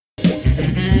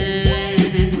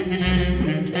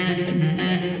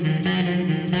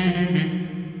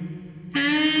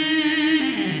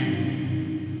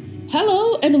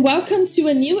to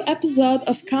a new episode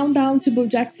of Countdown to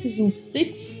BoJack Season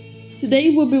 6.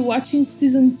 Today we'll be watching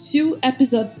Season 2,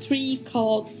 Episode 3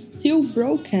 called Still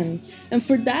Broken. And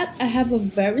for that, I have a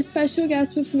very special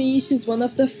guest with me. She's one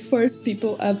of the first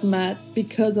people I've met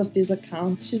because of this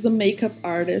account. She's a makeup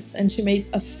artist and she made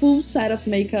a full set of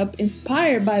makeup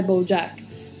inspired by BoJack.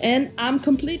 And I'm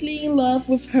completely in love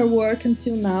with her work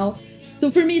until now. So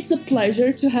for me, it's a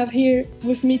pleasure to have here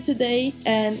with me today.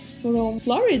 And from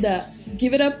Florida,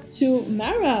 give it up to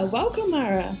Mara. Welcome,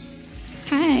 Mara.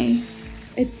 Hi.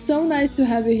 It's so nice to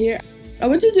have you here. I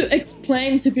want you to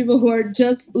explain to people who are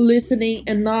just listening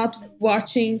and not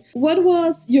watching, what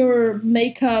was your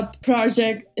makeup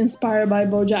project inspired by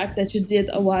BoJack that you did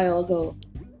a while ago?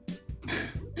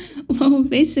 Well,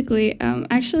 basically,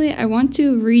 actually, I want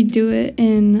to redo it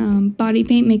in body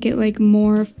paint, make it like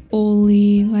more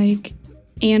fully like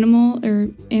animal or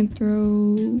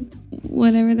anthro,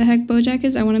 whatever the heck BoJack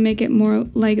is. I want to make it more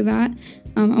like that.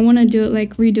 I want to do it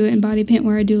like redo it in body paint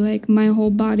where I do like my whole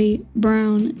body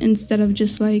brown instead of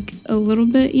just like a little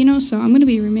bit, so I'm going to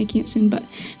be remaking it soon. But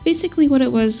basically what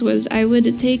it was I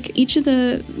would take each of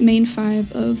the main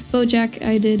 5 of BoJack.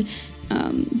 I did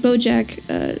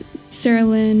BoJack, Sarah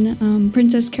Lynn,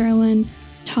 Princess Carolyn,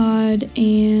 Todd,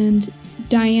 and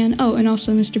Diane. Oh, and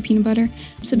also Mr. Peanut Butter.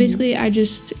 So basically, I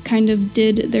just kind of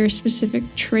did their specific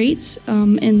traits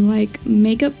in like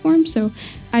makeup form. So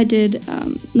I did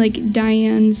like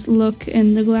Diane's look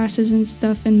and the glasses and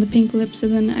stuff and the pink lips.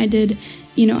 And then I did,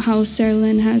 how Sarah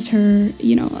Lynn has her,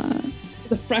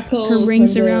 the freckles, her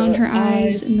rings around her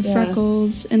eyes and the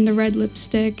freckles and the red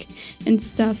lipstick and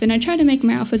stuff. And I try to make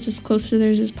my outfits as close to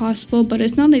theirs as possible, but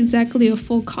it's not exactly a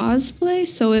full cosplay,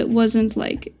 so it wasn't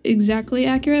like exactly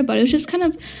accurate, but it was just kind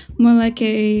of more like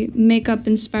a makeup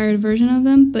inspired version of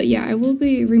them. But yeah, I will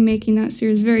be remaking that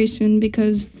series very soon,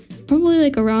 because probably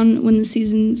like around when the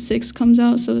season 6 comes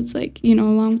out, so it's like,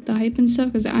 along with the hype and stuff,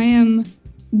 because I am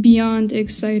beyond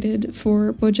excited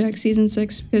for BoJack season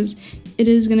 6, because it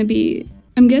is going to be,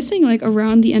 I'm guessing, like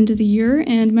around the end of the year,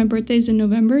 and my birthday's in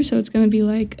November, so it's gonna be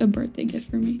like a birthday gift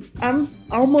for me. I'm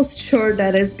almost sure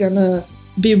that it's gonna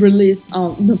be released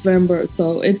on November,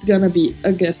 so it's gonna be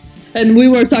a gift. And we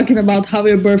were talking about how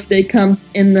your birthday comes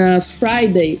in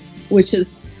Friday, which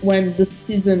is when the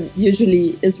season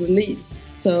usually is released.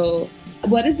 So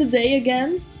what is the day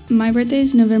again? My birthday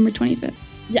is November 25th.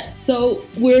 Yeah, so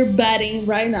we're betting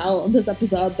right now on this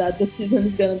episode that the season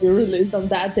is gonna be released on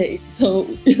that date. So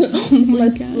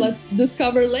let's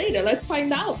discover later. Let's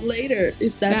find out later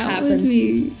if that happens. That would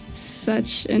be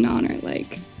such an honor.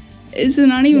 Like, it's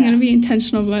not even gonna be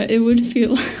intentional, but it would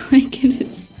feel like it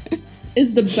is.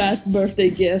 It's the best birthday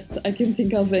gift. I can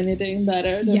think of anything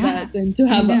better than that, than to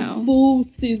have a full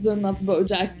season of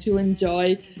BoJack to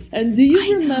enjoy. And do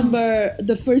you remember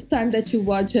the first time that you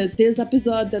watched this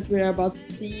episode that we're about to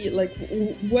see? Like,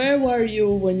 where were you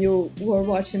when you were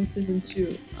watching season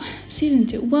 2? Season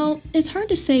 2. Well, it's hard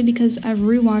to say because I've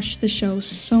rewatched the show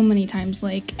so many times,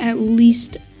 like at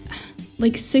least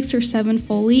like 6 or 7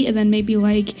 fully, and then maybe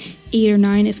like 8 or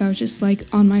 9 if I was just like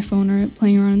on my phone or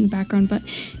playing around in the background. But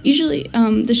usually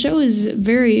the show is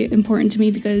very important to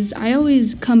me because I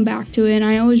always come back to it and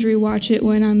I always rewatch it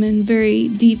when I'm in very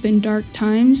deep and dark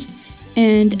times,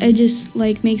 and it just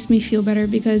like makes me feel better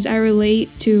because I relate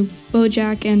to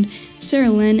BoJack and Sarah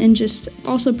Lynn and just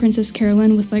also Princess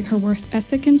Carolyn with like her work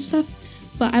ethic and stuff.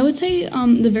 But I would say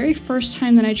the very first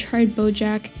time that I tried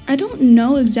BoJack, I don't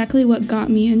know exactly what got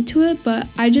me into it, but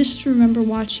I just remember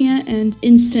watching it and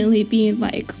instantly being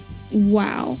like,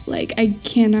 wow, like I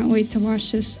cannot wait to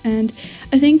watch this. And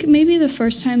I think maybe the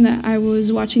first time that I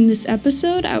was watching this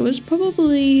episode, I was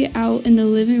probably out in the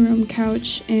living room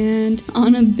couch and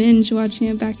on a binge watching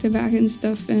it back to back and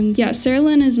stuff. And yeah, Sarah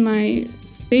Lynn is my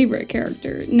favorite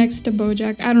character next to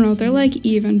BoJack. I don't know, they're like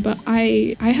even, but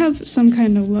I have some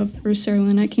kind of love for Sarah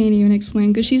Lynn. I can't even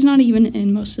explain because she's not even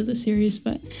in most of the series,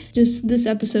 but just this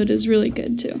episode is really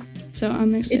good too. So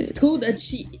I'm excited. It's cool that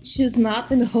she's not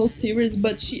in the whole series,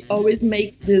 but she always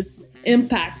makes this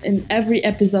impact in every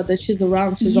episode that she's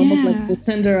around. She's almost like the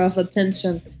center of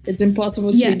attention. It's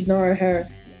impossible to ignore her.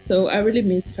 So I really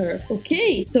miss her.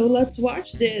 Okay, so let's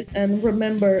watch this and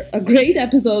remember a great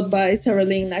episode by Sarah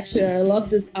Lynn. Actually, I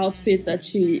love this outfit that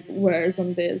she wears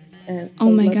on this. And so oh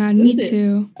my god, me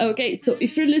too. Okay, so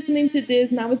if you're listening to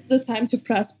this, now it's the time to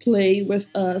press play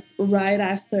with us right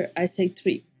after I say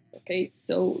 3. Okay,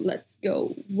 so let's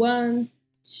go. 1,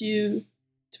 2,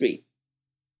 3.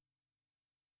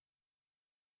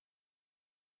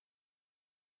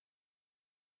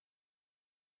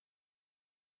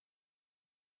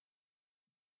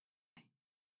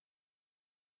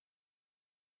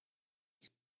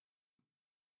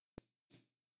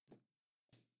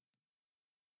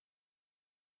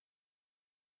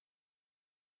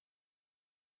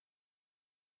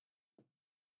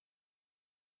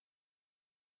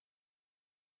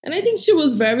 And I think she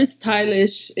was very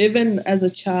stylish, even as a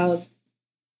child.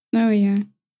 Oh, yeah.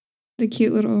 The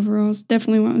cute little overalls.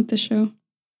 Definitely went with the show.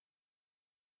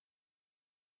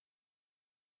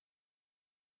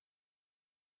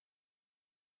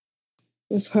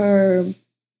 With her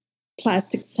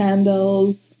plastic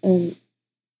sandals and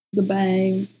the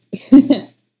bangs.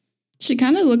 She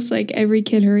kind of looks like every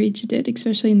kid her age did,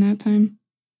 especially in that time.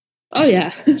 Oh, yeah.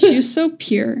 She was so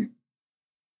pure.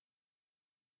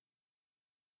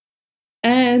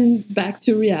 And back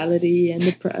to reality and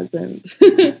the present.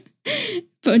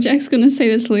 Bojack's gonna say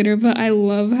this later, but I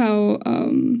love how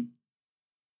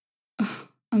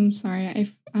I'm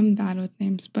sorry, I'm bad with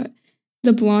names, but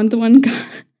the blonde one got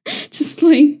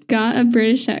a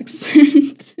British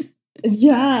accent.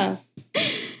 Yeah.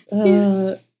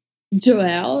 Joelle,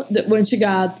 when she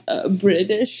got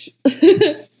British.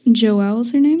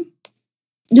 Joelle's her name?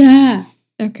 Yeah.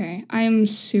 Okay, I am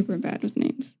super bad with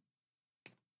names.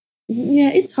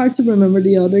 Yeah, it's hard to remember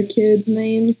the other kids'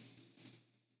 names.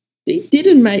 They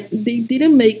didn't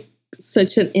make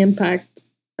such an impact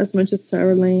as much as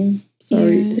Sarah Lane.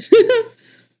 Sorry. Yeah.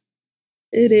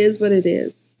 It is what it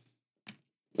is.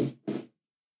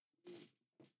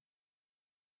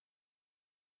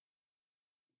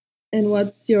 And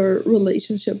what's your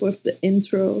relationship with the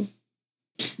intro?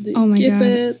 Do you skip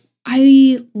it?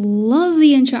 I love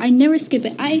the intro. I never skip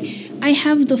it. I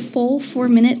have the full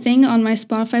 4-minute thing on my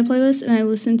Spotify playlist and I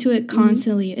listen to it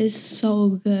constantly. Mm-hmm. It's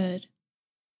so good.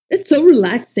 It's so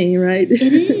relaxing, right?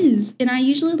 It is. And I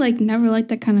usually never like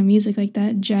that kind of music, like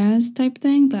that jazz type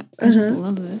thing, but I just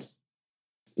love this.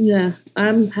 Yeah,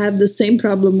 I have the same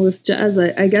problem with jazz.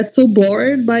 I get so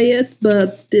bored by it,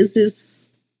 but this is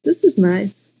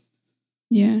nice.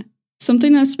 Yeah.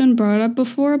 Something that's been brought up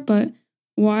before, but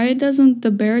why doesn't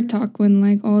the bear talk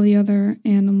when all the other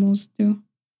animals do?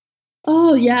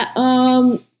 Oh yeah,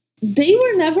 they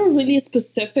were never really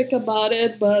specific about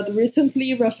it, but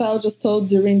recently Raphael just told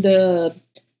during the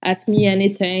Ask Me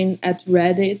Anything at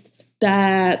Reddit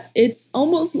that it's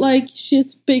almost like she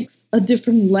speaks a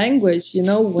different language,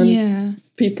 when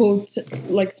people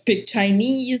speak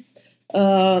Chinese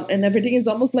and everything is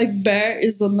almost like bear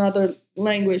is another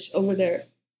language over there.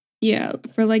 Yeah,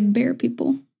 for bear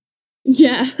people.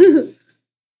 Yeah.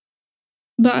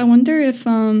 But I wonder if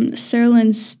Sarah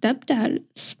Lynn's stepdad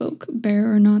spoke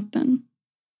bear or not then.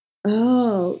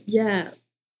 Oh, yeah.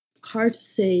 Hard to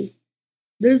say.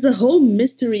 There's a whole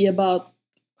mystery about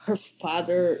her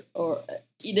father, or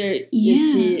either is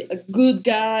he a good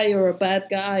guy or a bad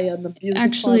guy, an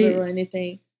abusive father or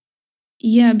anything.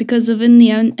 Yeah, because in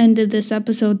the end of this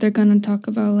episode, they're going to talk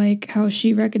about how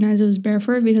she recognizes bear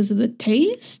fur because of the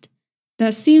taste.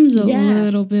 That seems a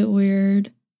little bit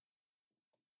weird.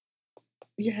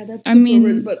 Yeah, that's super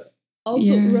weird. But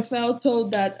also, Raphael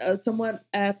told that someone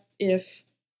asked if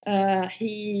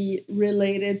he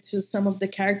related to some of the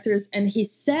characters, and he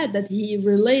said that he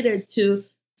related to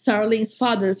Sarah Lynn's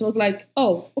father. So I was like,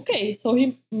 oh, okay, so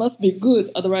he must be good.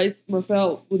 Otherwise,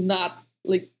 Raphael would not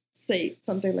say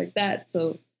something like that.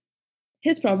 So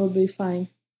he's probably fine.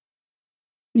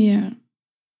 Yeah.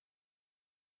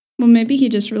 Well, maybe he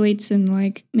just relates in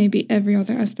maybe every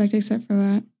other aspect except for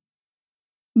that.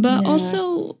 But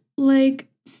also, I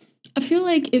feel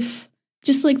if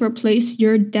just replace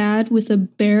your dad with a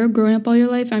bear growing up all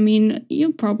your life, I mean,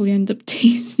 you'll probably end up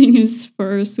tasting his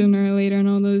fur sooner or later in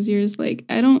all those years.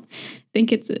 I don't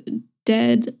think it's a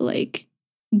dead,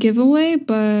 giveaway,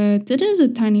 but it is a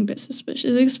tiny bit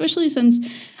suspicious, especially since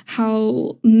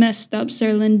how messed up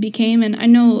Sarah Lynn became. And I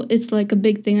know it's a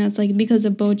big thing that's because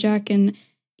of Bojack, and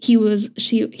he was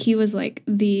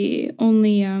the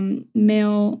only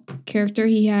male character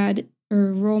he had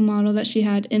or role model that she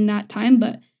had in that time.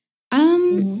 But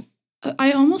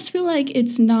I almost feel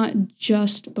it's not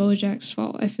just Bojack's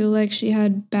fault. I feel she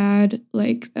had bad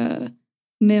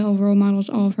male role models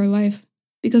all of her life,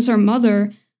 because her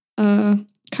mother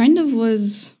kind of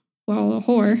was a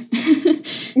whore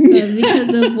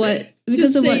because of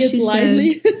what she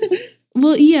said.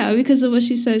 Well, yeah, because of what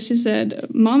she said. She said,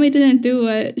 Mommy didn't do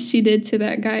what she did to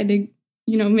that guy to,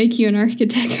 make you an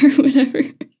architect or whatever.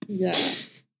 Yeah.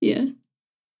 Yeah.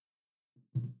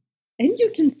 And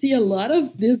you can see a lot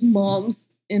of these moms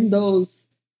in those,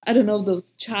 I don't know,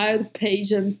 those child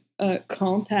pageant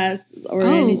contests or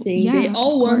anything. Yeah, they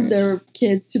all want their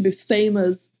kids to be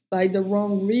famous by the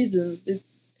wrong reasons.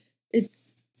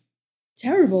 It's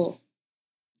terrible.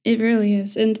 It really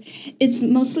is. And it's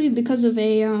mostly because of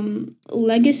a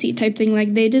legacy type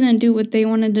thing. They didn't do what they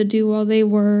wanted to do while they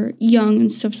were young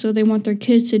and stuff, so they want their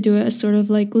kids to do it as sort of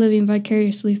living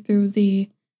vicariously through the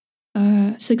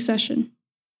succession.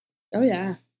 Oh,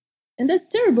 yeah. And that's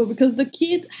terrible because the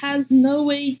kid has no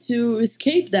way to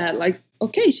escape that. Like,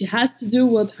 okay, she has to do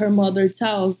what her mother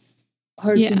tells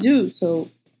her to do.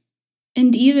 So,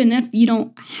 and even if you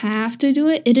don't have to do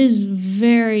it, it is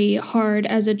very hard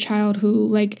as a child who,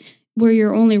 like, where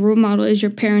your only role model is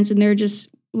your parents and they're just,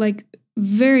 like,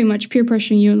 very much peer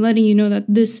pressuring you and letting you know that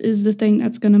this is the thing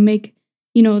that's going to make,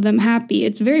 you know, them happy.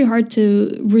 It's very hard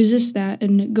to resist that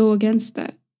and go against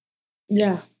that.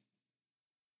 Yeah.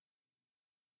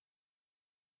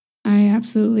 I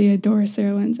absolutely adore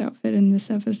Sarah Lynn's outfit in this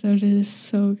episode. It is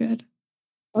so good.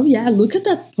 Oh, yeah. Look at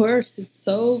that purse. It's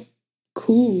so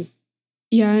cool.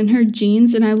 Yeah, and her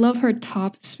jeans. And I love her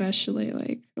top especially.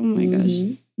 Like, oh my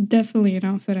gosh. Definitely an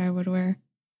outfit I would wear.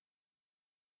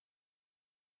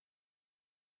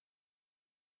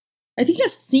 I think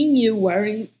I've seen you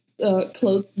wearing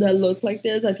clothes that look like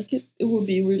this. I think it would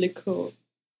be really cool.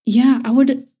 Yeah, I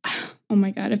would. Oh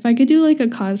my god, if I could do like a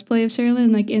cosplay of Sarah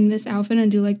Lynn, like in this outfit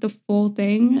and do like the full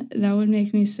thing, that would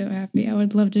make me so happy. I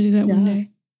would love to do that one day.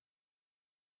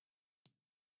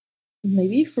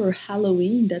 Maybe for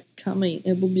Halloween that's coming,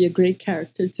 it will be a great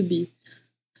character to be.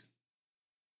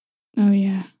 Oh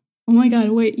yeah. Oh my god,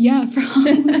 wait, yeah, for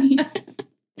Halloween.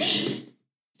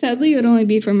 Sadly, it would only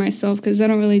be for myself because I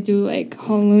don't really do like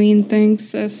Halloween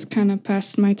things. That's kind of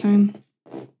past my time.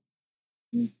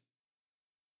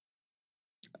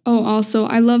 Oh, also,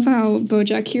 I love how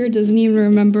BoJack here doesn't even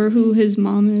remember who his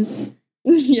mom is.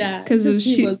 Yeah, because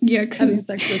he was having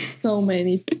sex with so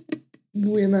many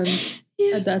women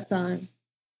at that time.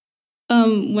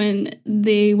 When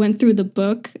they went through the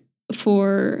book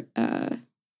for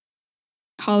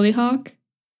Hollyhock,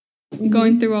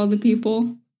 going through all the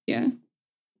people, yeah.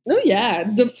 Oh yeah,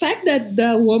 the fact that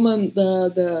the woman,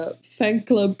 the fan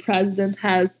club president,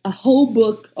 has a whole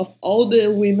book of all the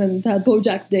women that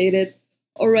BoJack dated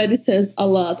already says a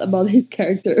lot about his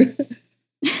character.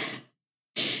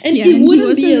 And it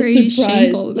wouldn't be a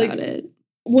surprise. Like, it.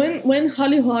 When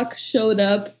Hollyhock showed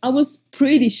up, I was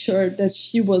pretty sure that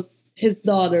she was his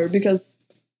daughter because,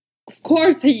 of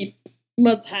course, he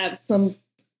must have some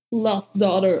lost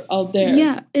daughter out there.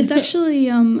 Yeah, it's actually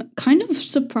kind of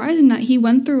surprising that he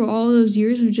went through all those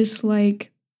years of just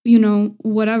like, you know,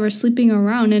 whatever, sleeping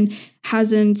around and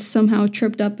hasn't somehow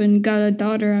tripped up and got a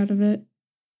daughter out of it.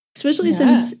 Especially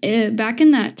since back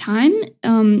in that time,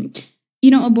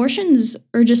 you know, abortions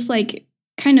are just like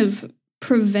kind of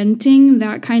preventing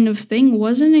that kind of thing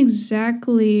wasn't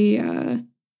exactly,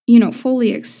 you know,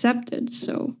 fully accepted.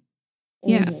 So,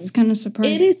 yeah, it's kind of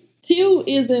surprising. It still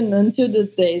isn't until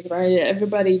these days, right?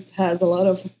 Everybody has a lot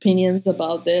of opinions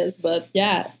about this. But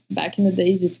yeah, back in the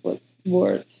days, it was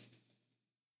worse.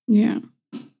 Yeah.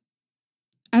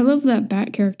 I love that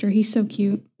Bat character. He's so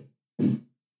cute.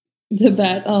 The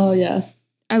bat, oh yeah.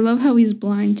 I love how he's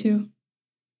blind too.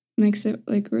 Makes it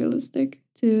like realistic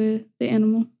to the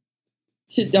animal.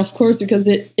 Of course, because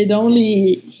it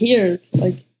only hears.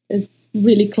 Like, it's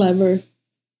really clever.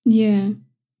 Yeah.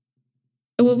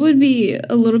 What would be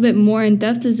a little bit more in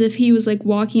depth is if he was like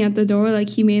walking at the door, like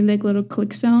he made like little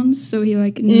click sounds, so he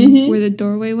like knew where the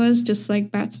doorway was, just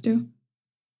like bats do.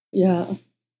 Yeah.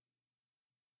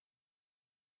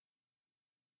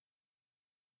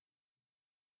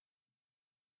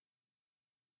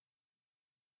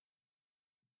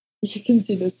 You can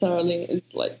see that Sarah Lynn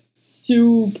is like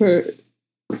super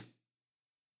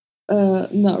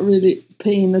not really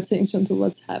paying attention to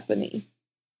what's happening.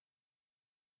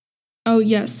 Oh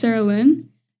yes, Sarah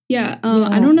Lynn. Yeah,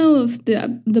 I don't know if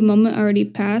the moment already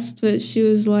passed, but she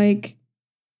was like,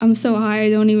 "I'm so high,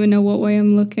 I don't even know what way I'm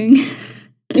looking."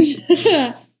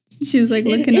 She was like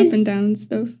looking up and down and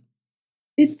stuff.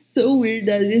 It's so weird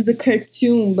that it is a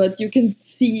cartoon, but you can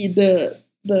see that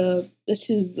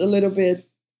she's a little bit.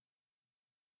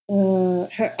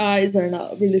 Her eyes are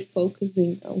not really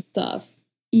focusing on stuff.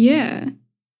 Yeah.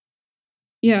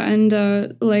 Yeah, and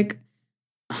like,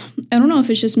 I don't know if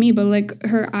it's just me, but like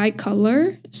her eye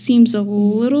color seems a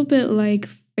little bit like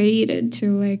faded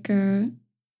to like,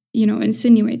 you know,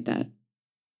 insinuate that.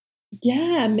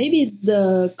 Yeah, maybe it's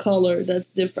the color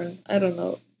that's different. I don't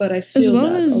know, but I feel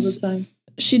that all the time.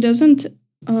 She doesn't,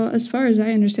 as far as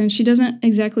I understand, she doesn't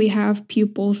exactly have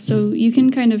pupils, so you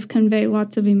can kind of convey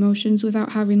lots of emotions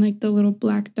without having like the little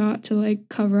black dot to like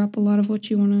cover up a lot of what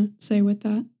you want to say with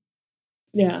that.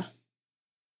 Yeah.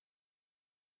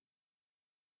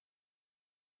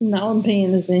 Now I'm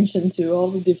paying attention to all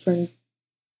the different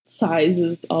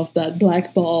sizes of that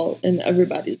black ball in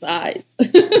everybody's eyes.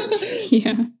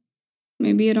 Yeah.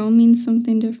 Maybe it all means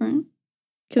something different.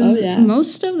 Because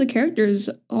most of the characters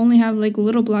only have like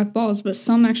little black balls, but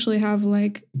some actually have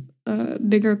like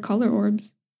bigger color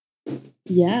orbs.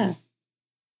 Yeah.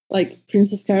 Like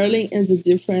Princess Caroline is a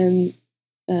different,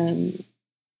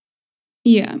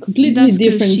 Yeah, completely that's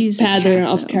because different she's a pattern cat,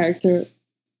 of though. character.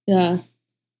 Yeah.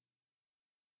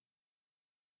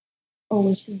 Oh,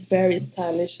 and she's very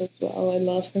stylish as well. I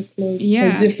love her clothes. Like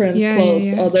Yeah, different yeah, yeah, clothes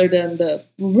yeah. other than the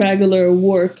regular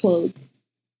work clothes.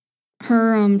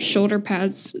 Her shoulder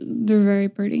pads, they're very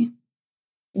pretty.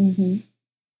 Mm-hmm.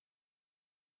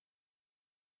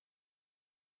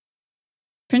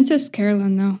 Princess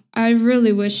Carolyn, though, I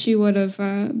really wish she would have,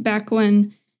 back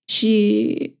when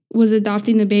she was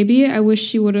adopting the baby, I wish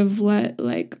she would have let,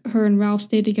 like, her and Ralph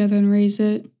stay together and raise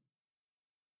it.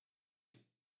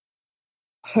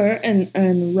 Her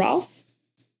and Ralph.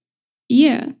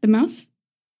 Yeah, the mouse?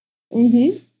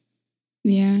 Mm-hmm.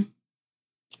 Yeah.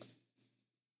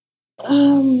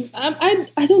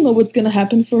 I don't know what's gonna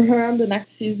happen for her on the next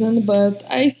season, but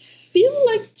I feel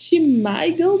like she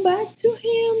might go back to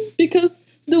him because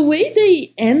the way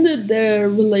they ended their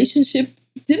relationship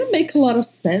didn't make a lot of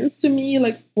sense to me.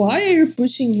 Like, why are you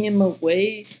pushing him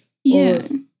away? Yeah. Or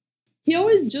he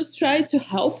always just tried to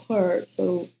help her,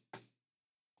 so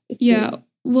it's Yeah. weird.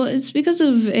 Well, it's because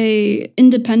of a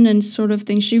independence sort of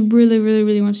thing. She really, really,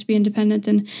 really wants to be independent.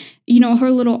 And,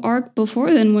 her little arc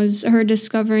before then was her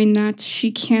discovering that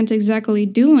she can't exactly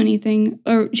do anything,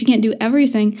 or she can't do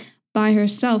everything by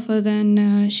herself. And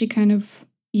then she kind of,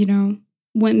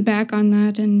 went back on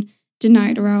that and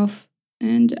denied Ralph.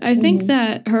 And I think Mhm.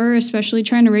 that her, especially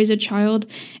trying to raise a child,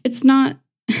 it's not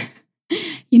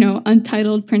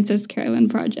Untitled Princess Carolyn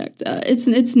project.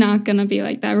 It's not gonna be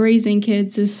like that. Raising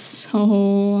kids is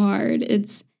so hard.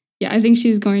 I think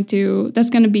that's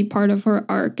gonna be part of her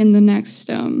arc in the next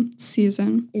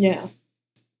season. Yeah,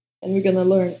 and we're gonna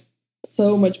learn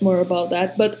so much more about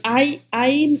that. But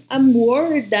I'm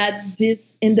worried that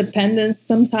this independence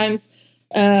sometimes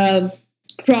uh,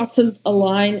 crosses a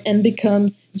line and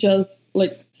becomes just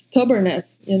like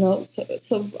stubbornness,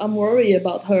 So I'm worried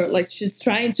about her. Like she's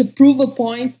trying to prove a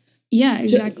point, Yeah,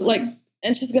 exactly. like,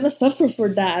 and she's gonna suffer for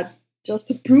that just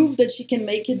to prove that she can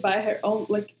make it by her own.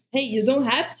 Like, hey, you don't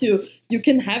have to. You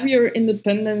can have your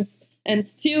independence and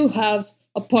still have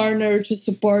a partner to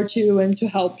support you and to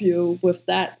help you with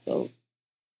that. So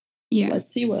Yeah. let's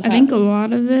see what I think a happens.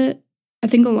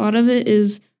 lot of it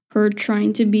is her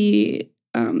trying to be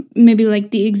maybe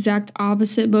like the exact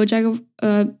opposite BoJack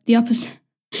of the opposite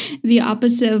the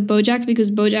opposite of BoJack,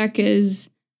 because BoJack is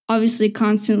obviously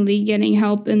constantly getting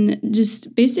help and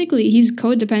just basically he's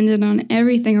codependent on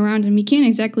everything around him. He can't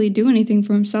exactly do anything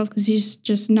for himself because he's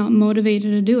just not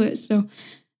motivated to do it. So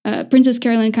Princess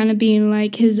Carolyn kind of being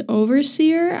like his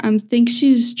overseer, I think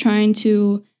she's trying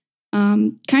to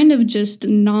kind of just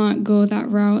not go that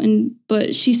route,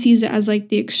 but she sees it as like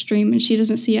the extreme, and she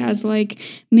doesn't see it as like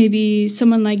maybe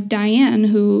someone like Diane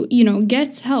who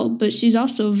gets help, but she's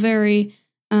also very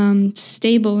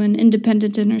stable and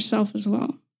independent in herself as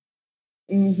well.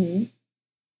 Mm-hmm.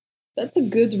 That's a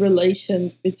good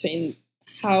relation between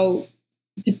how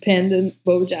dependent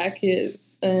BoJack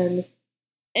is, and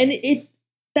it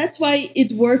that's why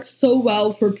it works so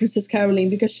well for Princess Caroline,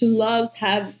 because she loves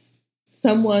have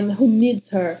someone who needs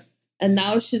her, and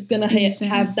now she's gonna have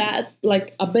Exactly. that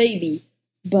like a baby,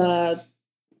 but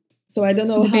so I don't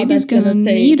know The how baby's that's gonna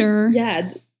gonna need stay. her,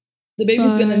 Yeah, the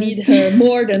baby's gonna need but her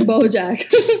more than BoJack.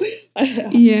 I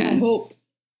yeah. hope,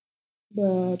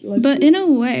 but let's But see. in a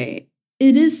way,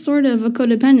 it is sort of a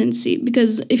codependency,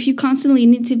 because if you constantly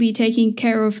need to be taking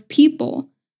care of people,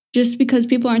 just because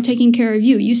people aren't taking care of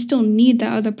you, you still need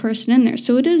that other person in there.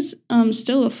 So it is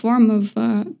still a form of,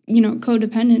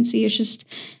 codependency. It's just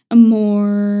a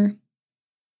more,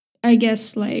 I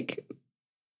guess, like,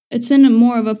 it's in a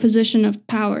more of a position of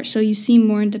power. So you seem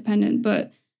more independent,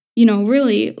 but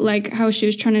really like how she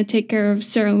was trying to take care of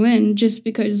Sarah Lynn just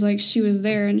because like she was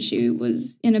there and she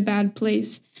was in a bad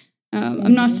place.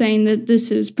 I'm not Mm-hmm. saying that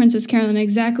this is Princess Carolyn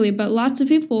exactly, but lots of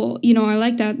people, are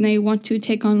like that, and they want to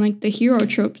take on like the hero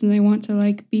tropes, and they want to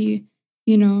like be,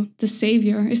 the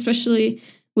savior, especially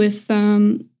with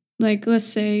like let's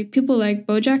say people like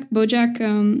BoJack.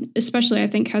 BoJack, especially I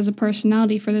think has a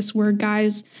personality for this, where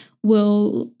guys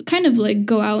will kind of like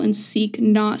go out and seek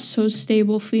not so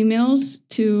stable females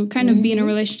to kind of be in a Mm-hmm.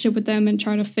 relationship with them and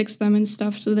try to fix them and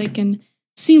stuff so they can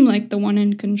seem like the one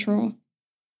in control.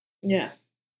 Yeah,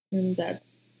 and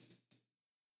that's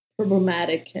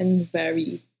problematic in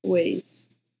very ways.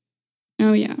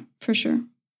 Oh yeah, for sure.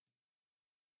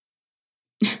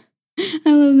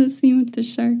 I love the scene with the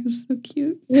shark. It's so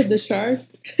cute. With the shark.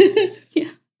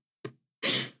 Yeah.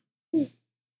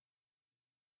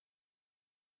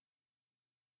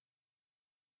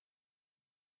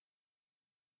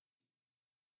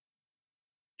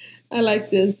 I like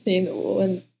this scene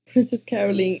when Princess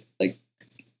Caroline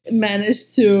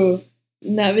managed to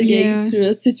navigate through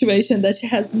a situation that she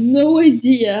has no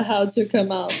idea how to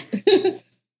come out.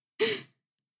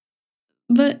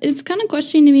 But it's kind of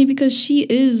questioning to me because she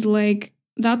is like,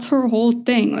 that's her whole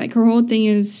thing. Like her whole thing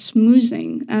is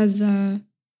smoozing, as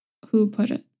who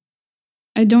put it?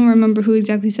 I don't remember who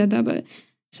exactly said that, but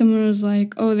someone was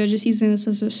like, oh, they're just using this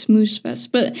as a smooze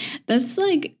fest. But that's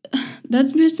like,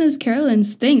 that's Princess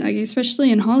Carolyn's thing, like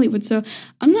especially in Hollywood. So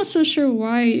I'm not so sure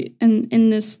why in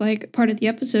this like part of the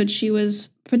episode she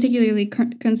was particularly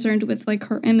concerned with like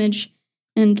her image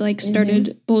and like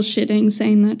started bullshitting,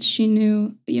 saying that she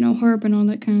knew, Herb and all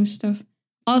that kind of stuff.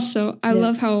 Also, I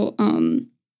love how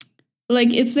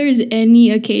like if there's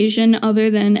any occasion other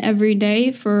than every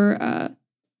day for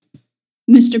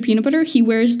Mr. Peanut Butter, he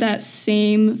wears that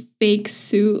same fake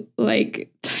suit like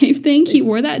type thing. He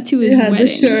wore that to his wedding. The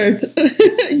shirt.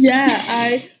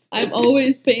 I'm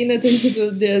always paying attention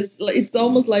to this. Like, it's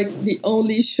almost like the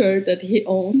only shirt that he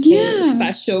owns for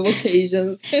special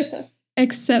occasions.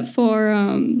 Except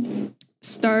for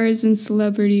stars and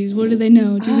celebrities. What do they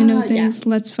know? Do they know things? Yeah.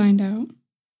 Let's find out.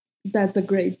 That's a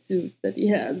great suit that he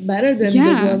has. Better than the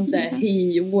one that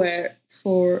he wear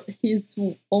for his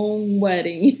own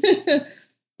wedding.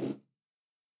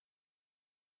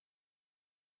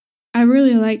 I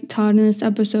really like Todd in this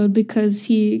episode because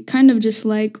he kind of just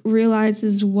like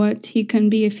realizes what he can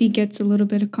be if he gets a little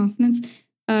bit of confidence.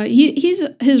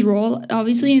 His role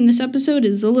obviously in this episode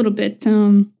is a little bit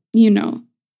traumatized,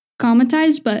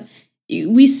 but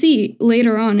we see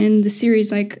later on in the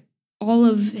series like all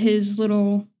of his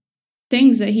little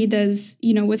things that he does,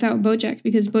 without Bojack,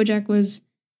 because Bojack was,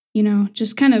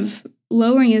 just kind of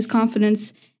lowering his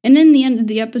confidence. And in the end of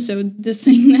the episode, the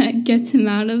thing that gets him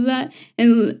out of that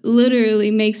and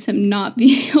literally makes him not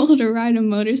be able to ride a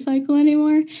motorcycle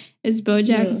anymore is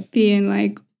Bojack being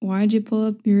like, why'd you pull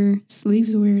up your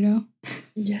sleeves, weirdo?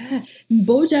 Yeah.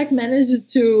 Bojack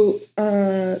manages to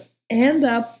end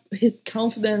up his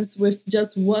confidence with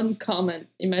just one comment.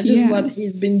 Imagine what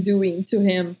he's been doing to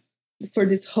him for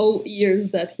these whole years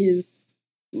that he's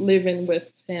living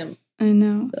with him. I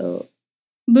know. So,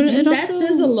 but that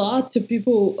says a lot to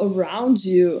people around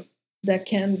you that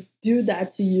can do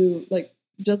that to you, like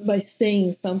just by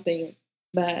saying something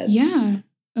bad. Yeah,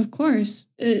 of course.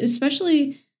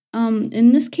 Especially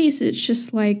in this case, it's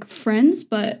just like friends,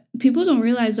 but people don't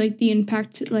realize like the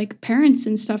impact like parents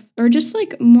and stuff, or just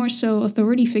like more so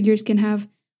authority figures can have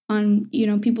on,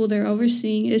 people they're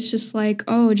overseeing. It's just like,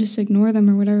 oh, just ignore them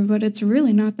or whatever, but it's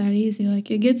really not that easy. Like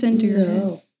it gets into your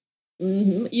head.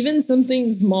 Even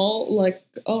something small like,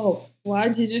 oh, why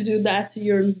did you do that to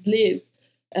your sleeves?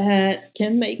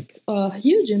 Can make a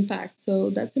huge impact.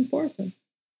 So that's important.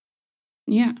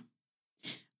 Yeah.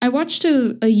 I watched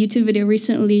a YouTube video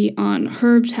recently on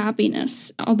Herb's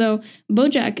happiness. Although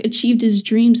Bojack achieved his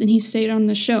dreams and he stayed on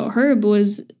the show, Herb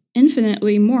was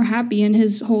infinitely more happy in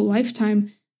his whole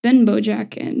lifetime than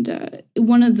Bojack. And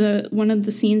one of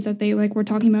the scenes that they like were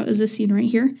talking about is this scene right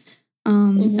here.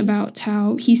 About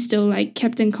how he still like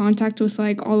kept in contact with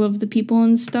like all of the people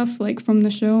and stuff like from the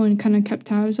show and kind of kept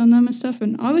tabs on them and stuff,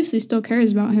 and obviously still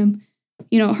cares about him.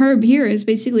 Herb here is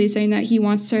basically saying that he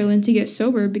wants Sarah to get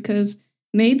sober because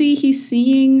maybe he's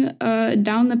seeing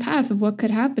down the path of what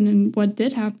could happen and what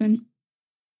did happen.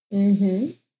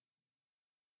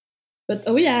 But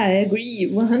I agree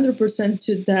 100%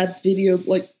 to that video.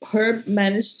 Like Herb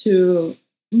managed to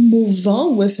move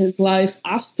on with his life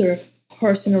after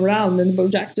horsing around, and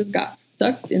Bojack just got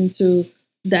stuck into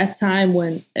that time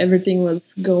when everything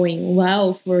was going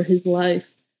well for his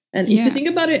life. And if you think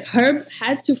about it, Herb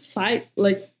had to fight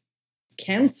like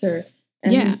cancer,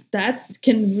 and that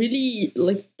can really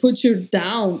like put you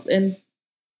down, and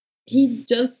he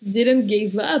just didn't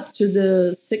give up to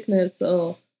the sickness,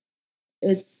 so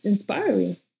it's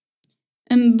inspiring.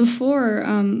 And before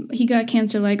he got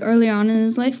cancer, like early on in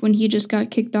his life, when he just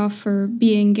got kicked off for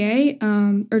being gay,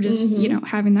 or just,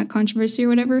 having that controversy or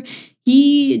whatever,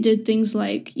 he did things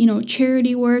like,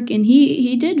 charity work, and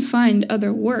he did find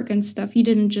other work and stuff. He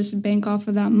didn't just bank off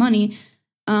of that money.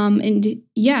 And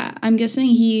I'm guessing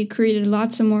he created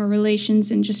lots of more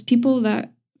relations and just people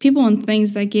and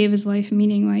things that gave his life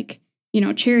meaning, like,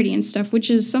 charity and stuff, which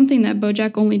is something that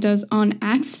Bojack only does on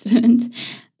accident.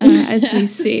 As we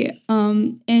see.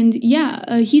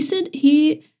 He said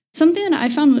something that I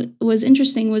found was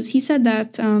interesting was he said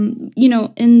that,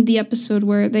 in the episode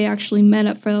where they actually met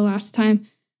up for the last time,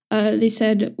 they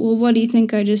said, well, what do you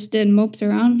think I just did? Moped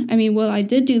around? I mean, well, I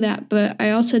did do that, but I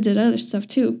also did other stuff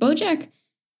too. Bojack,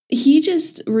 he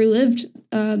just relived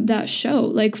that show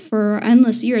like for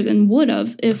endless years and would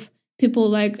have if people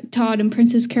like Todd and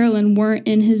Princess Carolyn weren't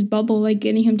in his bubble, like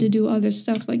getting him to do other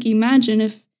stuff. Like imagine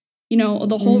if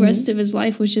the whole rest of his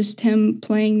life was just him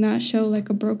playing that show like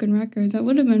a broken record. That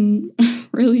would have been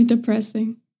really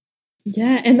depressing.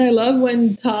 Yeah, and I love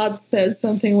when Todd says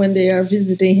something when they are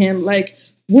visiting him, like,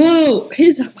 whoa,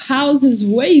 his house is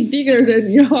way bigger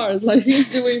than yours. Like, he's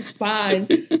doing fine.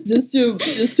 just to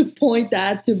point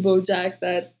that to BoJack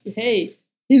that, hey,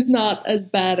 he's not as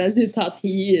bad as you thought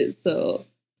he is. So,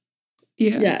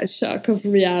 yeah, shock of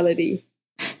reality.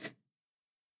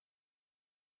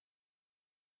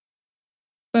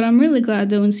 But I'm really glad,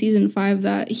 though, in season 5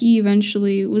 that he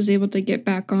eventually was able to get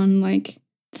back on, like,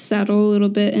 settle a little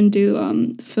bit and do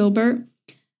Filbert.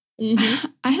 Mm-hmm.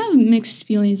 I have mixed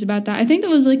feelings about that. I think that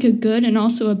was, like, a good and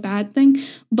also a bad thing.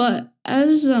 But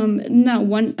as in that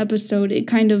one episode, it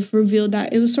kind of revealed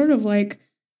that it was sort of, like,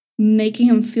 making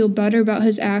him feel better about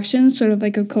his actions, sort of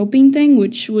like a coping thing,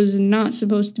 which was not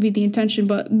supposed to be the intention.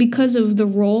 But because of the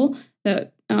role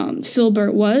that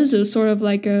Filbert was, it was sort of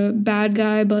like a bad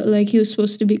guy, but like he was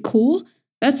supposed to be cool.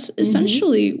 That's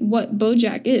essentially what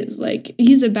BoJack is. Like,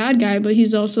 he's a bad guy, but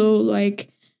he's also like,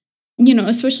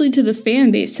 especially to the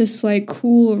fan base, just like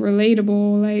cool,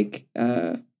 relatable, like,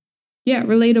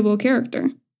 relatable character.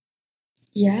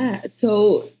 Yeah,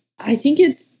 so I think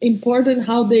it's important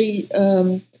how they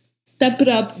step it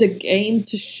up the game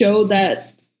to show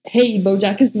that, hey,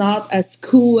 BoJack is not as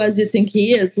cool as you think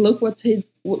he is. Look what he's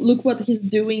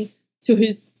doing to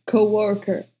his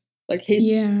coworker. Like,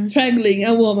 he's strangling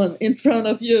a woman in front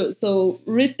of you. So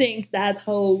rethink that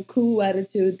whole cool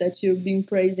attitude that you've been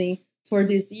praising for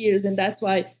these years, and that's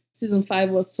why season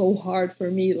 5 was so hard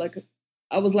for me. Like,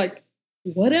 I was like,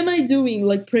 what am I doing?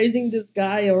 Like, praising this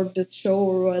guy or this show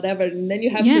or whatever, and then you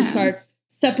have to start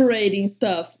separating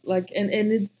stuff. Like, and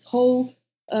it's whole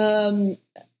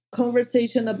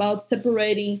conversation about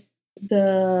separating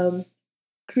the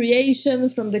creation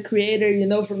from the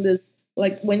creator, from this,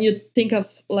 like, when you think of,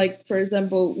 like, for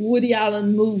example, Woody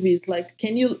Allen movies, like,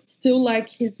 can you still like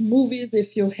his movies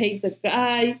if you hate the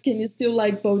guy? Can you still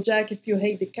like BoJack if you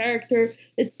hate the character?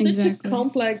 It's such a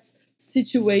complex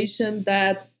situation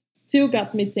that still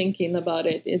got me thinking about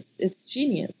it. It's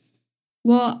genius.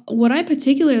 Well, what I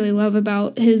particularly love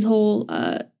about his whole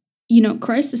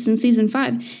crisis in season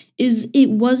 5 is it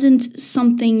wasn't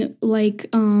something like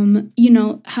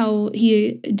how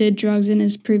he did drugs in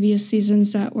his previous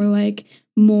seasons that were like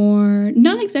more,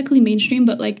 not exactly mainstream,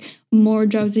 but like more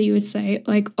drugs that you would say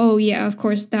like, oh yeah, of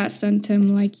course that sent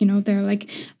him, like, they're like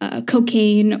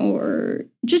cocaine or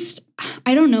just,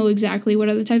 I don't know exactly what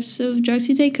other types of drugs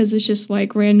he take because it's just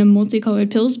like random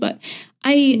multicolored pills, but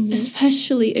I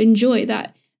especially enjoy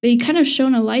that they kind of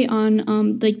shone a light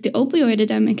on like the opioid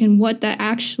epidemic and what that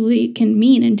actually can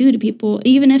mean and do to people,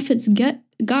 even if it's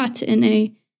got in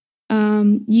a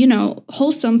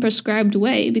wholesome prescribed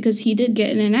way, because he did get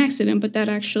in an accident, but that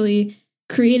actually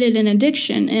created an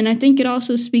addiction. And I think it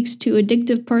also speaks to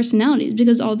addictive personalities,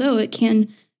 because although it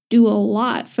can do a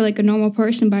lot for like a normal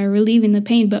person by relieving the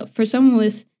pain, but for someone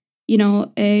with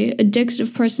a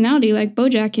addictive personality like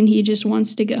BoJack, and he just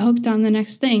wants to get hooked on the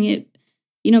next thing, it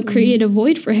create a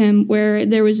void for him where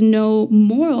there was no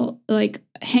moral like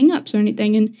hang-ups or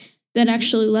anything, and that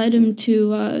actually led him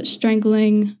to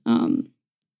strangling oh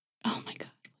my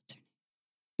god, what's her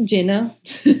name? Gina.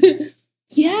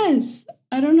 Yes,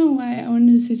 I don't know why I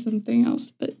wanted to say something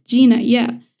else, but Gina,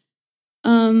 yeah.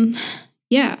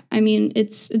 I mean,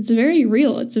 it's very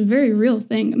real. It's a very real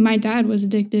thing. My dad was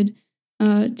addicted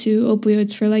to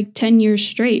opioids for like 10 years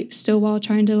straight, still while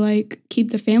trying to like keep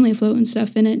the family afloat and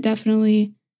stuff. And it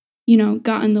definitely,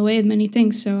 got in the way of many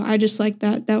things. So I just like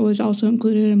that was also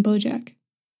included in BoJack.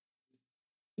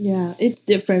 Yeah, it's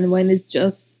different when it's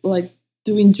just like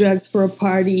doing drugs for a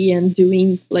party and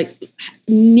doing like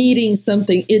needing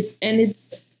something.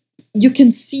 You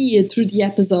can see it through the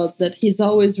episodes that he's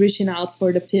always reaching out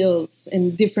for the pills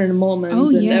in different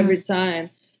moments and every time.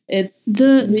 It's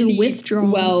the really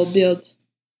withdrawals well built.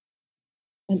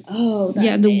 And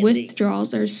the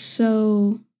withdrawals are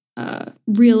so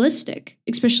realistic,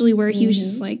 especially where he was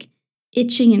just like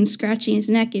itching and scratching his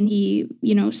neck, and he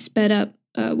sped up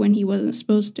when he wasn't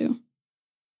supposed to.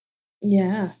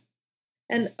 Yeah.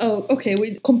 And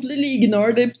we completely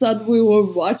ignored the episode we were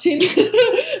watching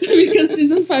because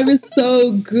season 5 is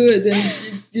so good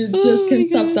and you just can't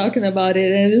stop talking about it,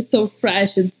 and it's so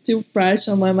fresh. It's still fresh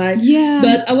on my mind. Yeah.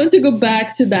 But I want to go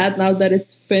back to that now that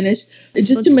it's finished.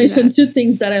 Just to mention 2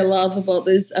 things that I love about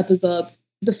this episode.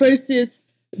 The first is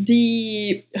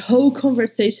the whole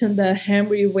conversation that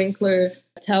Henry Winkler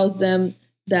tells them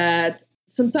that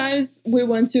sometimes we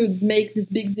want to make this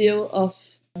big deal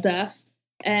of death.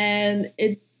 And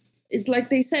it's like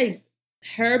they say,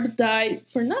 Herb died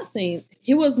for nothing.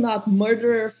 He was not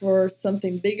murderer for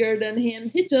something bigger than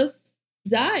him. He just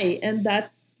died, and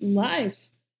that's life.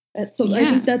 And so I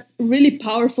think that's really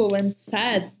powerful and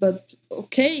sad, but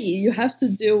okay, you have to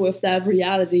deal with that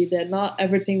reality that not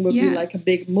everything will be like a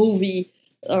big movie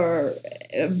or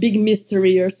a big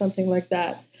mystery or something like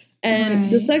that.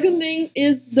 And the second thing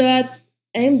is that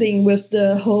ending with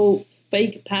the whole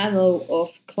fake panel of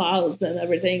clouds and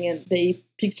everything, and they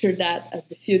picture that as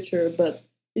the future, but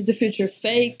is the future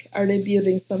fake? Are they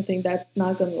building something that's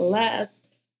not going to last?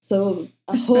 So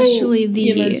especially whole the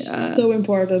image so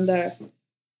important there.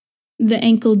 The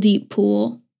ankle deep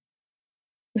pool.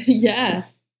 Yeah,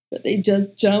 but they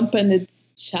just jump and it's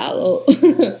shallow.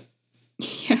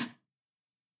 Yeah.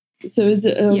 So it's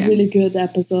a really good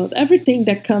episode. Everything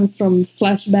that comes from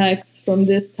flashbacks from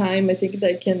this time, I think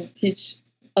that can teach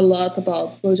a lot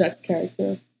about BoJack's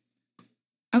character.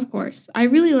 Of course. I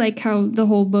really like how the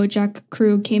whole BoJack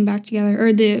crew came back together,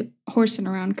 or the Horse and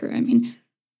Around crew,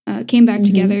 came back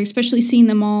together, especially seeing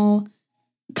them all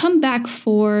come back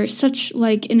for such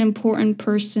like an important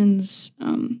person's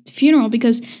funeral,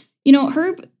 because, you know,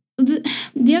 Herb,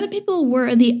 the other people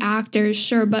were the actors,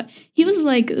 sure, but he was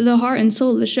like the heart and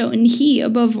soul of the show, and he,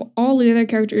 above all the other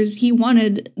characters, he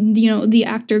wanted, you know, the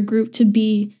actor group to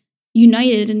be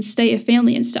united and stay a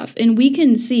family and stuff. And we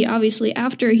can see, obviously,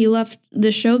 after he left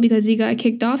the show because he got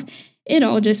kicked off, it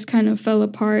all just kind of fell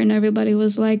apart and everybody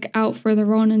was like out for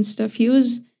their own and stuff. He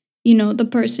was, you know, the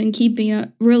person keeping it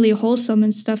really wholesome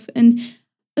and stuff. And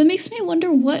it makes me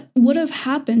wonder what would have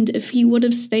happened if he would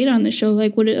have stayed on the show.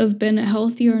 Like, would it have been a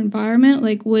healthier environment?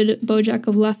 Like, would BoJack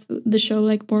have left the show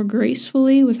like more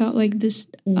gracefully without like this,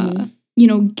 you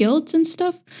know, guilt and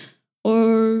stuff?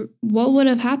 Or what would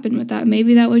have happened with that?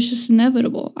 Maybe that was just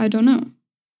inevitable. I don't know.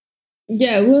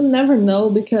 Yeah, we'll never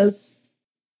know, because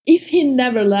if he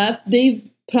never left,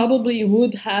 they probably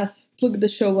would have plugged the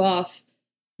show off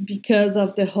because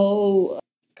of the whole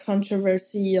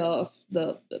controversy of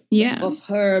of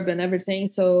Herb and everything.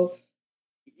 So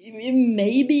it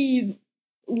maybe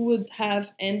would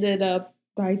have ended up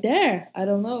right there. I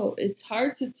don't know. It's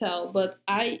hard to tell, but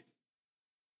I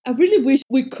really wish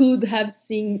we could have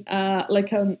seen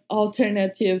like an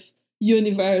alternative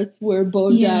universe where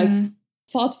BoJack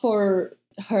fought for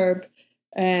Herb,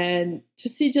 and to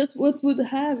see just what would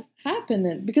have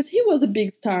happened, because he was a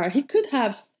big star. He could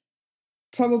have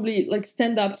probably like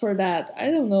stand up for that.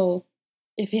 I don't know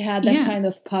if he had that kind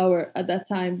of power at that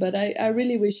time, but I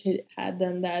really wish he had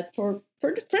done that for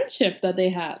the friendship that they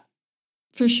had.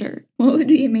 For sure. What would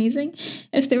be amazing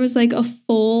if there was like a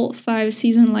full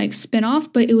 5-season like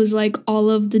spinoff, but it was like all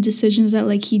of the decisions that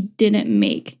like he didn't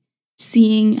make,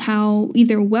 seeing how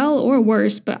either well or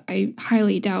worse, but I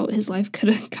highly doubt his life could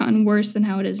have gotten worse than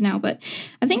how it is now. But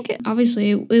I think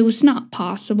obviously it was not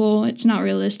possible. It's not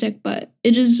realistic, but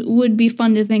it just would be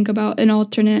fun to think about an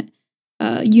alternate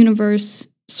universe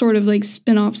sort of like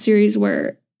spinoff series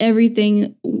where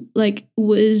everything like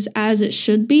was as it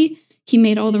should be. He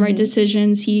made all the right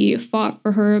decisions. He fought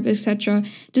for Herb, etc.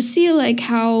 To see like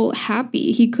how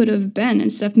happy he could have been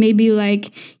and stuff. Maybe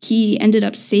like he ended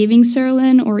up saving Sarah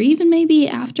Lynn, or even maybe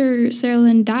after Sarah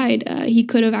Lynn died, he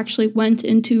could have actually went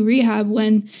into rehab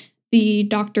when the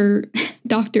Doctor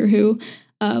Who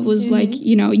was like,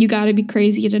 you know, you got to be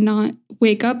crazy to not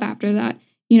wake up after that.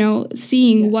 You know,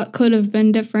 seeing what could have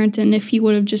been different, and if he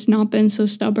would have just not been so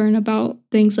stubborn about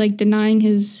things like denying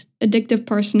his addictive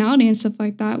personality and stuff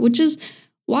like that, which is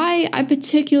why I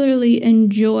particularly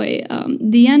enjoy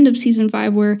the end of season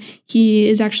 5, where he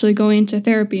is actually going into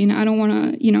therapy. And I don't want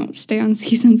to, you know, stay on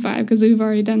season 5 because we've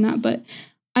already done that, but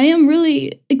I am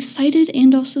really excited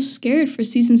and also scared for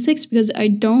season 6, because I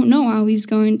don't know how he's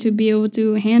going to be able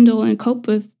to handle and cope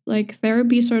with like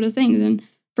therapy sort of things. And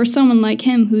for someone like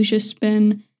him, who's just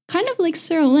been kind of like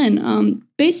Sarah Lynn,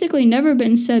 basically never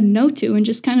been said no to and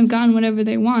just kind of gotten whatever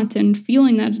they want and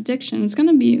feeling that addiction, it's going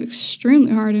to be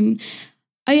extremely hard. And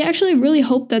I actually really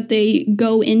hope that they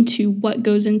go into what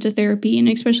goes into therapy, and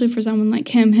especially for someone like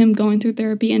him going through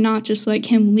therapy, and not just like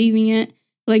him leaving it,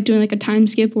 like doing like a time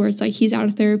skip where it's like he's out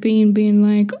of therapy and being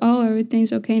like, oh,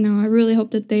 everything's okay now. I really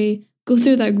hope that they go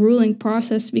through that grueling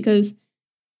process, because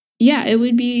yeah, it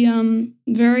would be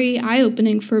very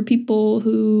eye-opening for people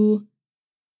who,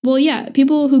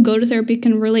 people who go to therapy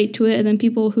can relate to it, and then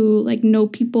people who like know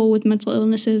people with mental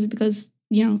illnesses, because,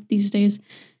 you know, these days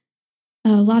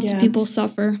lots of people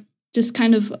suffer. Just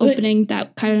kind of opening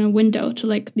that kind of window to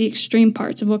like the extreme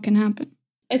parts of what can happen.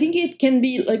 I think it can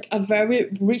be like a very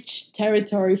rich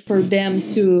territory for them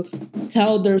to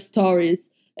tell their stories.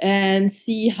 and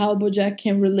see how BoJack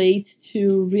can relate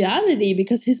to reality,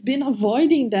 because he's been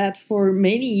avoiding that for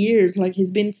many years. Like,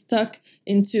 he's been stuck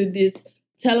into this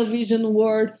television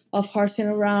world of horsing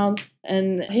around,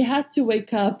 and he has to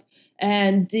wake up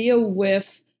and deal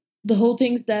with the whole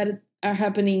things that are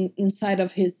happening inside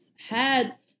of his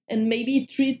head, and maybe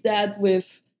treat that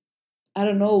with, I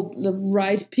don't know, the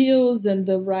right pills and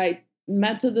the right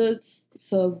methods.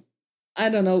 So I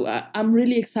don't know. I'm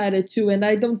really excited too, and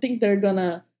I don't think they're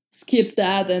gonna skip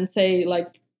that and say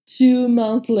like 2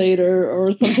 months later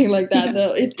or something like that. Yeah.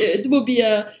 No, it will be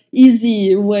a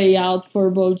easy way out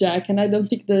for BoJack, and I don't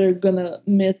think they're gonna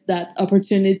miss that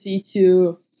opportunity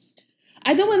to,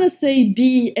 I don't want to say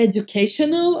be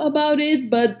educational about it,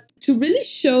 but to really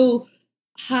show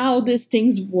how these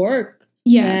things work.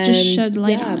 Yeah, just And shed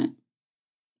light yeah, on it.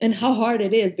 and how hard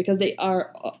it is, because they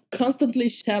are constantly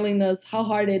telling us how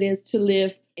hard it is to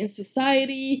live in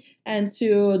society and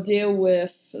to deal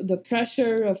with the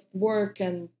pressure of work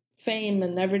and fame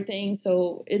and everything.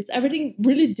 So it's everything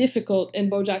really difficult in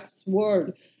BoJack's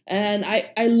world. And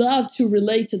I love to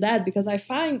relate to that, because I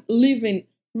find living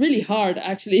really hard,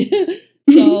 actually.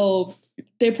 So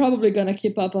they're probably going to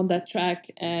keep up on that track,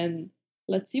 and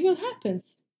let's see what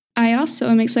happens. I also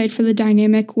am excited for the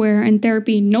dynamic where in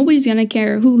therapy, nobody's going to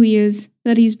care who he is,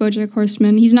 that he's BoJack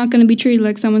Horseman. He's not going to be treated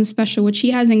like someone special, which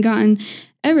he hasn't gotten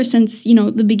ever since,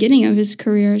 the beginning of his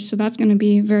career. So that's going to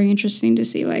be very interesting to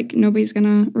see. Like, nobody's going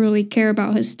to really care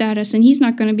about his status, and he's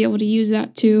not going to be able to use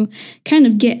that to kind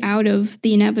of get out of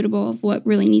the inevitable of what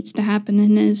really needs to happen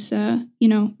in his,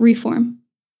 reform.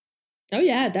 Oh,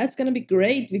 yeah, that's going to be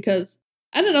great, because,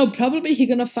 I don't know, probably he's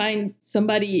going to find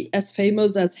somebody as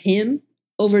famous as him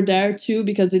over there too,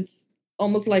 because it's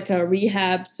almost like a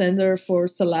rehab center for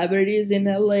celebrities in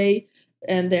LA,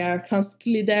 and they are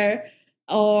constantly there.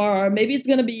 Or maybe it's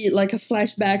gonna be like a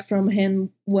flashback from him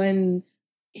when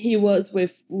he was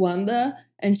with Wanda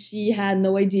and she had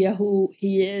no idea who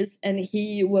he is, and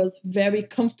he was very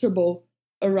comfortable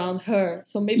around her.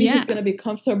 So maybe he's gonna be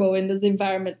comfortable in this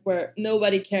environment where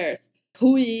nobody cares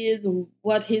who he is,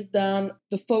 what he's done.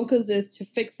 The focus is to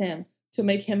fix him, to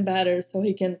make him better, so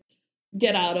he can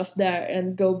get out of there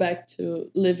and go back to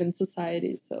live in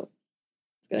society. So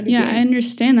it's gonna be great. I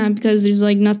understand that, because there's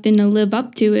like nothing to live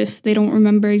up to if they don't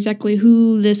remember exactly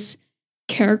who this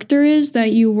character is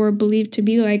that you were believed to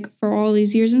be like for all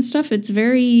these years and stuff. It's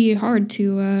very hard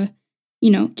to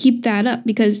keep that up,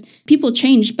 because people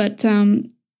change, but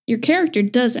your character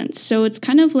doesn't. So it's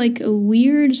kind of like a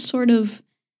weird sort of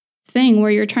thing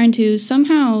where you're trying to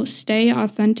somehow stay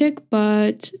authentic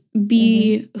but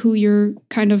be who you're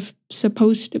kind of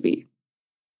supposed to be.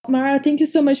 Mara, thank you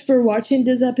so much for watching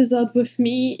this episode with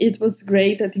me. It was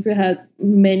great. I think we had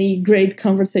many great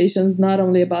conversations, not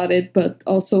only about it, but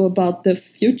also about the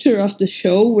future of the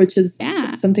show, which is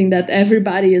something that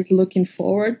everybody is looking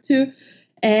forward to.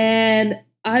 And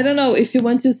I don't know if you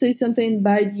want to say something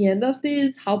by the end of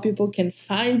this, how people can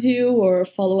find you or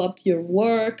follow up your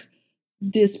work.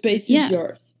 This space is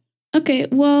yours. Okay,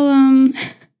 well, I'm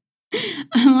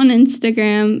on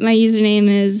Instagram. My username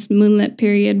is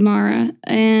moonlit.mara.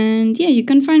 And you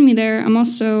can find me there. I'm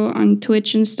also on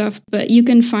Twitch and stuff, but you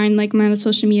can find like my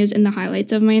social medias in the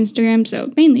highlights of my Instagram.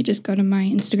 So mainly just go to my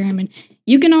Instagram, and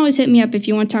you can always hit me up if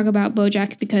you want to talk about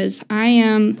BoJack, because I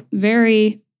am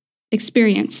very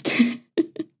experienced.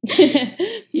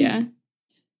 Yeah,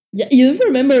 you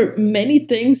remember many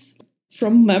things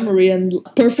from memory and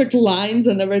perfect lines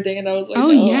and everything, and I was like, I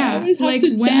always have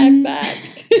to check back.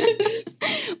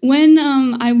 When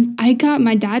I got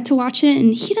my dad to watch it,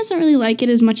 and he doesn't really like it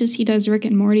as much as he does Rick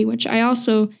and Morty, which I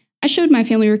showed my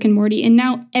family Rick and Morty, and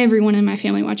now everyone in my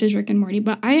family watches Rick and Morty,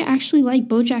 but I actually like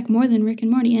BoJack more than Rick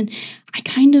and Morty, and I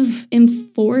kind of am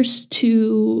forced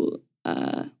to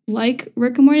like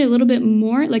Rick and Morty a little bit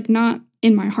more, like not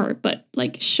in my heart, but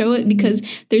like show it because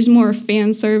there's more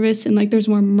fan service and like there's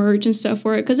more merch and stuff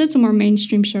for it, because it's a more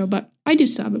mainstream show. But I do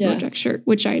still have a BoJack shirt,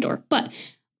 which I adore. But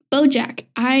BoJack,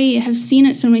 I have seen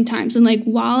it so many times, and like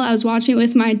while I was watching it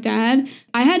with my dad,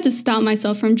 I had to stop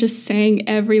myself from just saying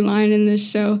every line in this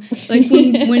show. Like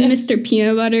when Mr.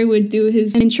 Peanut Butter would do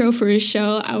his intro for his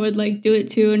show, I would like do it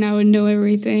too, and I would know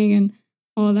everything and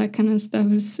all that kind of stuff.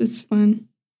 It's fun.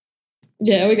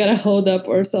 Yeah, we gotta hold up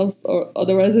ourselves, or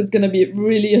otherwise it's gonna be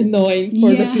really annoying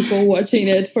for the people watching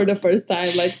it for the first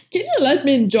time. Like, can you let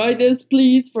me enjoy this,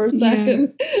 please, for a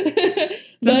second?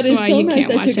 But it's so nice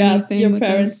that you got your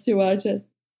parents to watch it.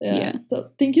 Yeah. So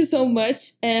thank you so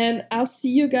much, and I'll see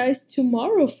you guys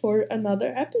tomorrow for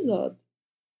another episode.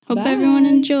 Hope everyone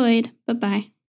enjoyed. Bye-bye.